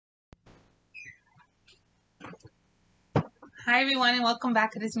Hi everyone and welcome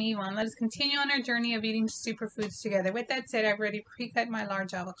back. It is me, Yvonne. Let us continue on our journey of eating superfoods together. With that said, I've already pre-cut my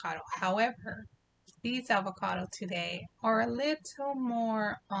large avocado. However, these avocado today are a little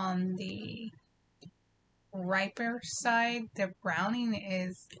more on the riper side. The browning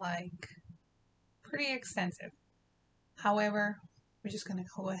is like pretty extensive. However, we're just going to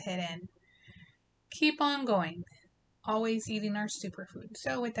go ahead and keep on going. Always eating our superfood.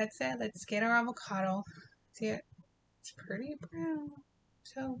 So with that said, let's get our avocado. See it? It's pretty brown.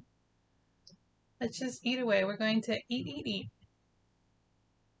 So let's just eat away. We're going to eat.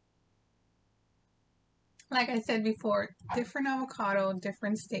 Like I said before, different avocado,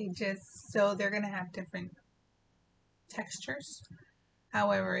 different stages, so they're going to have different textures.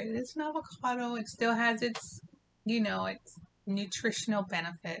 However, it is an avocado. It still has its, its nutritional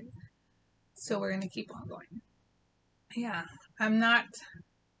benefit. So we're going to keep on going. Yeah, I'm not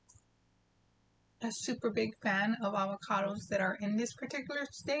a super big fan of avocados that are in this particular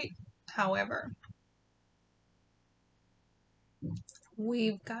state. However,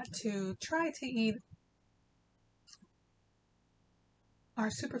 we've got to try to eat our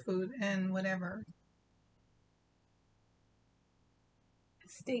superfood in whatever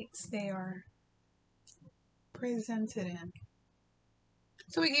states they are presented in.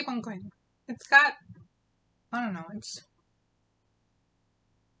 So we keep on going. It's got, I don't know, it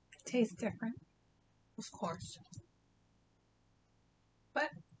tastes different, of course. But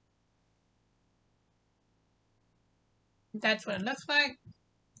that's what it looks like.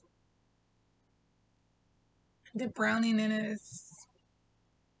 The browning in it is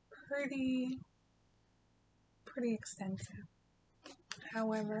pretty extensive.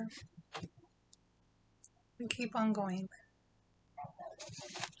 However, we keep on going.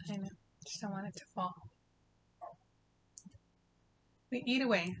 I know, just don't want it to fall. We eat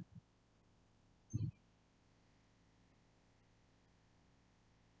away.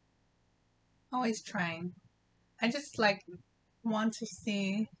 Always trying. I just want to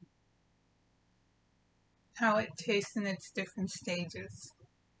see how it tastes in its different stages.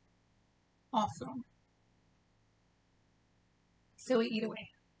 Also. So we eat away.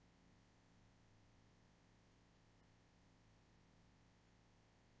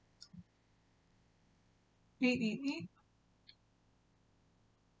 Eat.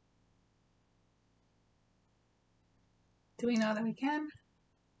 Do we know that we can?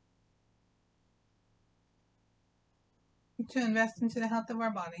 To invest into the health of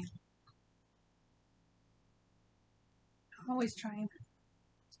our body. Always trying.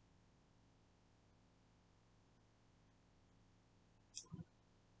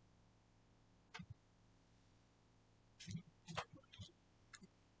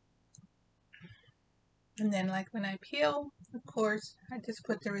 And then like when I peel, of course, I just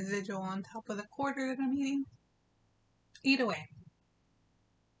put the residual on top of the quarter that I'm eating. Eat away.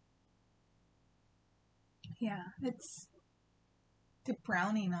 Yeah, it's the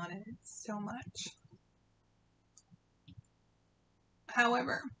browning on it. It's so much.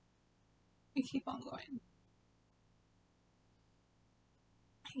 However, we keep on going.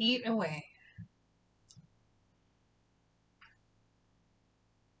 Eat away.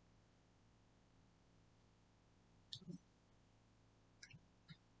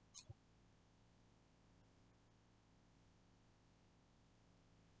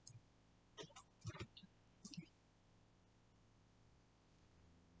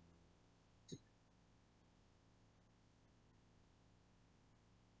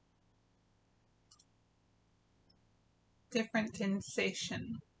 Different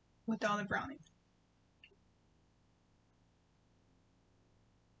sensation with all the browning.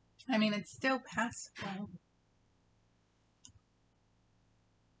 I mean, it's still passable.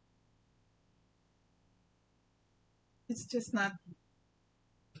 It's just not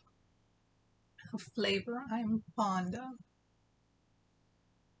a flavor I'm fond of.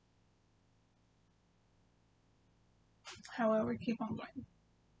 However, keep on going.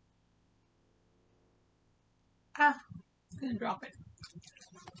 Ah, it's gonna drop it.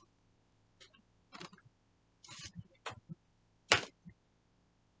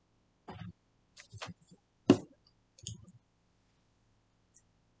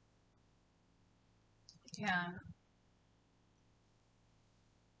 Yeah.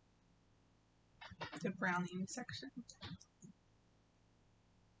 The browning section.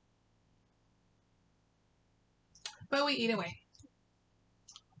 But we eat away.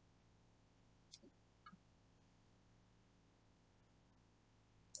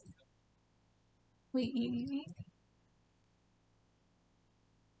 We eat.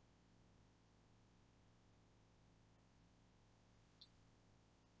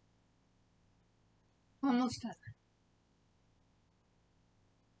 Almost done.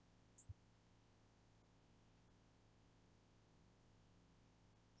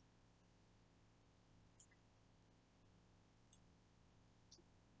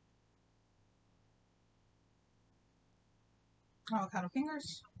 avocado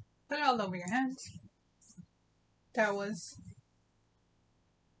fingers. Put it all over your hands. That was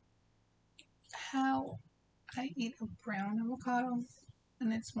how I eat a brown avocado,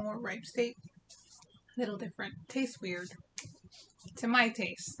 and it's more ripe state. A little different. Tastes weird. To my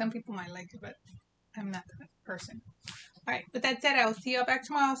taste. Some people might like it, but I'm not that person. Alright, with that said, I will see you all back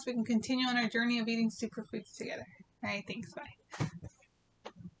tomorrow so we can continue on our journey of eating superfoods together. Alright, thanks. Bye.